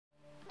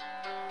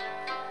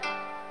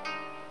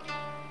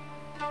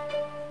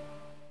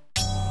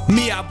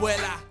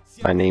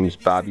My name's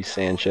Bobby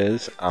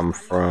Sanchez. I'm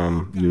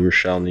from New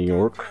Rochelle, New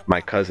York.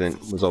 My cousin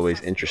was always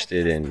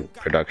interested in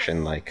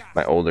production, like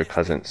my older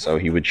cousin, so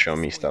he would show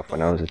me stuff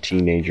when I was a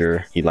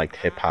teenager. He liked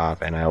hip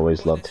hop and I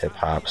always loved hip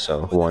hop,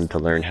 so I wanted to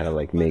learn how to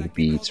like make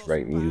beats,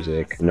 write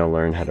music,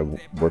 learn how to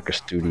work a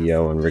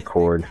studio and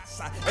record.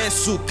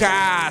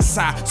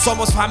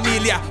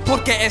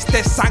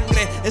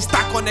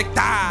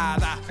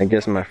 I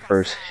guess my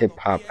first hip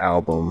hop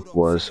album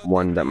was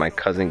one that my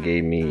cousin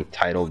gave me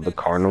titled The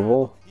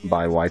Carnival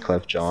by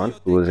Wyclef Jean,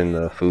 who was in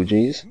the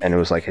Fugees, and it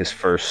was like his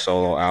first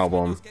solo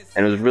album,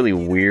 and it was really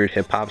weird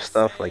hip-hop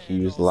stuff. Like he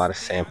used a lot of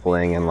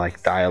sampling and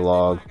like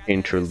dialogue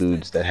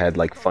interludes that had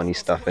like funny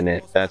stuff in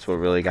it. That's what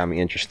really got me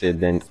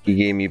interested. Then he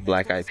gave me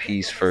Black Eyed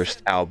Peas'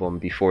 first album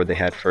before they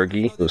had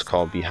Fergie. It was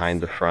called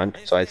Behind the Front.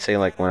 So I'd say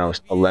like when I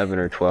was 11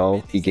 or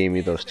 12, he gave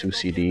me those 2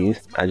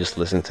 CDs. I just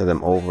listened to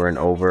them over and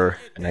over,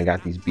 and I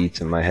got these beats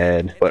in my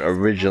head. But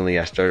originally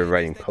I started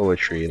writing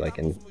poetry like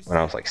when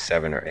I was like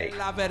 7 or 8.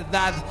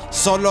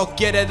 Solo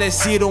quiere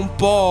decir un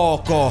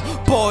poco.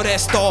 Por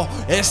esto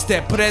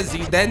este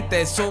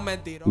presidente su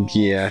mentira.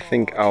 Yeah, I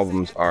think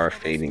albums are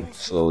fading,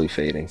 slowly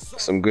fading.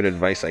 Some good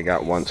advice I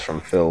got once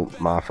from Phil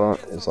Maffa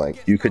is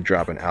like, you could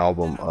drop an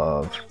album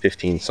of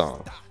 15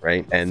 songs,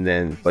 right? And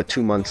then, but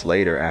 2 months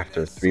later,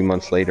 3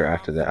 months later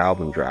after the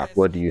album dropped,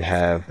 what do you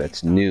have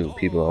that's new?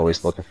 People are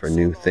always looking for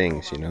new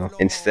things, you know?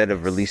 Instead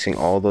of releasing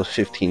all those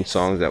 15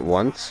 songs at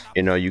once,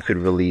 you could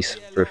release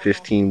for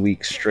 15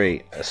 weeks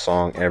straight a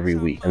song every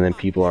week. And then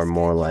people are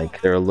more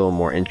like, they're a little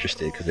more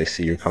interested because they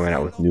see you're coming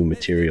out with new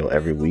material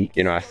every week.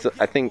 I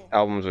think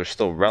albums are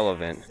still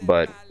relevant,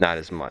 but not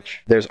as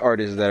much. There's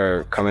artists that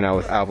are coming out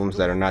with albums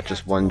that are not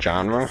just one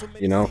genre,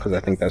 because I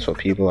think that's what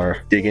people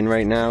are digging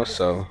right now.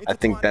 So I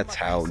think that's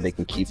how they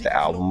can keep the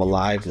album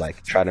alive,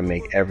 like try to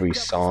make every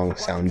song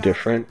sound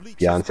different.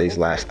 Beyonce's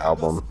last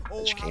album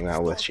that she came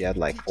out with, she had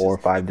like 4 or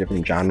 5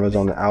 different genres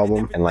on the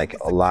album, and like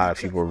a lot of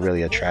people were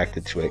really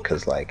attracted to it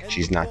because like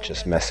she's not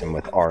just messing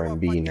with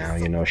R&B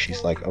now,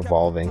 she's like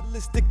evolving.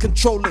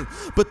 Controlling,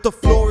 but the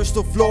floor is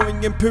still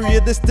flooring, and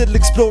period is still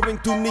exploring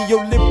through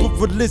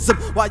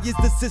neoliberalism. Why is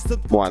the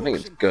system? Well, I think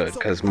it's good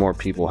because more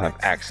people have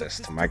access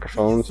to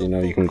microphones.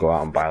 You can go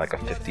out and buy like a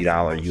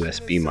 $50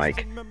 USB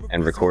mic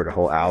and record a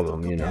whole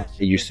album.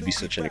 It used to be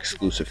such an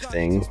exclusive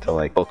thing to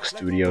like book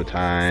studio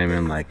time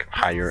and like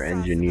hire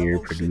engineer,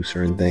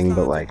 producer and thing,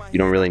 but like you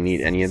don't really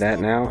need any of that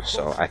now.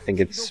 So I think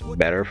it's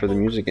better for the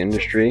music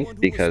industry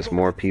because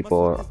more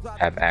people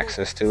have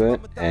access to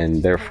it,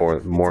 and therefore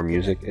more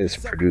music is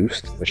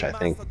produced, which I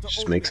think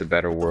just makes a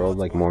better world,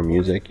 like more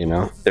music,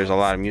 There's a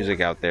lot of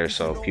music out there,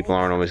 so people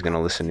aren't always going to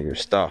listen to your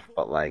stuff,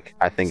 but like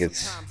I think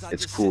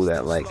it's cool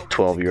that like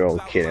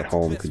 12-year-old kid at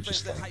home could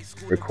just like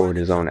record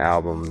his own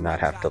album, not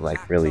have to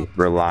like really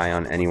rely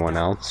on anyone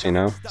else,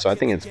 So I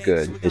think it's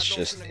good.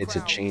 It's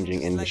a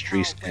changing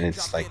industry, and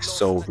it's like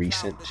so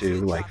recent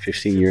too. Like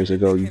 15 years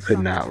ago, you could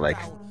not like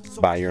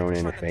buy your own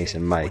interface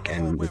and mic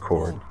and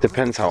record.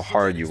 Depends how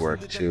hard you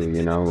work too,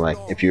 like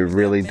if you're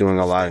really doing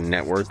a lot of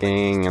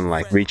networking and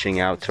like reaching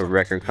out to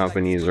record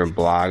companies or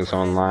blogs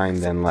online,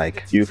 then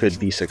like you could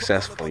be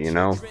successful,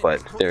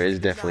 but there is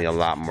definitely a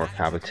lot more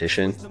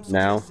competition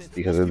now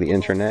because of the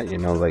internet,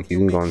 like you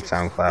can go on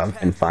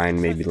SoundCloud and find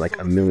maybe like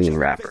 1 million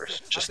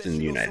rappers just in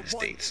the United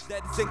States.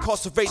 That's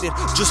incarcerated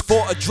just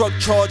for a drug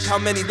charge. How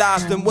many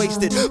lives been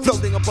wasted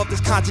floating above this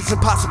conscience,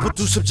 impossible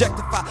to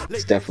subjectify.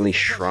 It's definitely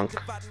shrunk.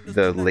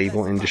 The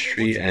label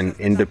industry and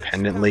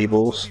independent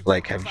labels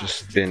like have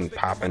just been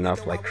popping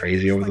up like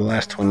crazy over the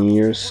last 20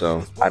 years,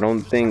 so I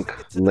don't think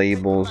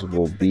labels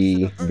will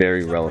be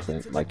very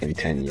relevant like in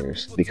 10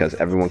 years because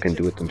everyone can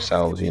do it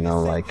themselves,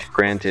 like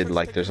granted,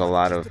 like there's a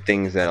lot of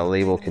things that a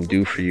label can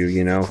do for you,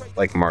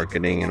 like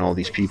marketing and all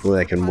these people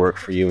that can work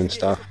for you and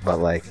stuff, but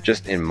like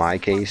just in my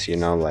case,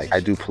 like I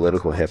do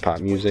political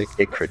hip-hop music,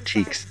 it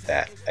critiques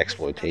that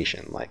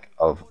exploitation like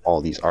of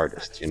all these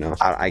artists,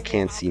 I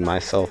can't see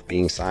myself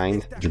being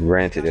signed.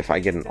 Granted, if I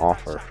get an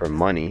offer for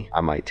money,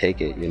 I might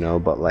take it,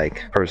 but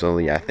like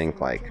personally I think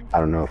like I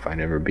don't know if I'd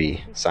ever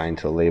be signed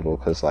to a label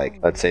because like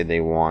let's say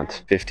they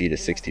want 50 to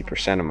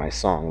 60% of my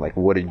song, like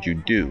what did you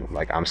do?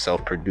 Like I'm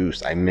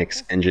self-produced, I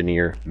mix,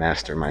 engineer,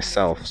 master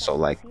myself, so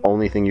like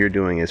only thing you're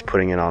doing is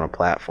putting it on a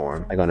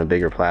platform, like on a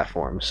bigger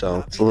platform,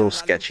 so it's a little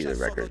sketchy, the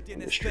record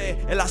industry.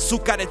 I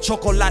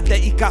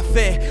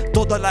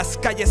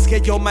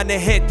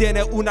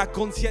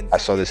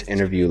saw this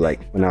interview like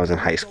when I was in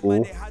high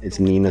school. It's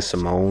Nina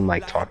Simone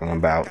like talking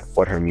about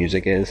what her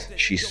music is.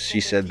 She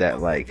said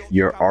that like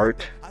your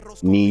art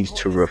needs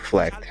to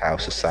reflect how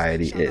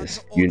society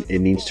is.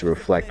 It needs to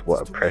reflect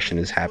what oppression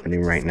is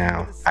happening right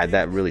now.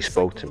 That really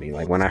spoke to me.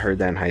 Like when I heard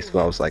that in high school,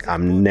 I was like,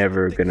 I'm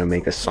never gonna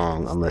make a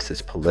song unless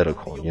it's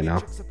political,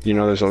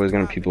 There's always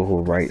gonna be people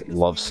who write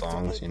love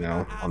songs,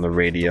 on the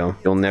radio.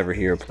 You'll never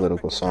hear a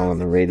political song on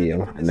the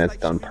radio, and that's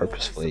done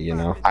purposefully,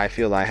 I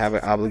feel I have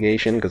an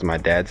obligation because my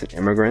dad's an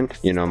immigrant.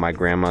 My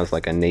grandma's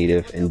like a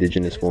native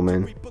indigenous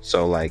woman,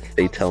 so like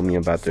they tell me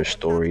about their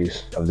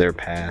stories of their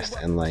past,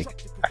 and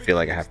like I feel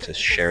like I have to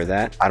share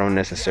that. I don't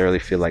necessarily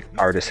feel like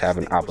artists have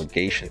an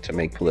obligation to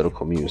make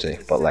political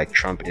music, but like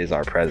Trump is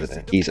our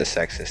president. He's a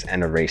sexist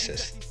and a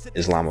racist,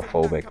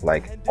 Islamophobic,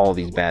 like all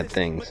these bad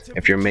things.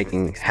 If you're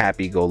making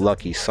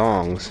happy-go-lucky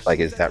songs, like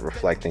is that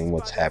reflecting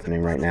what's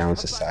happening right now in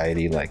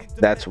society? Like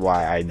that's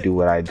why I do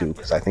what I do,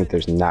 because I think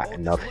there's not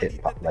enough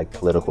hip-hop, like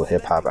political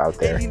hip-hop out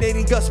there.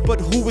 Alienating us, but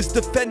who is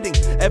defending?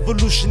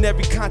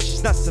 Evolutionary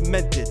conscience not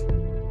cemented.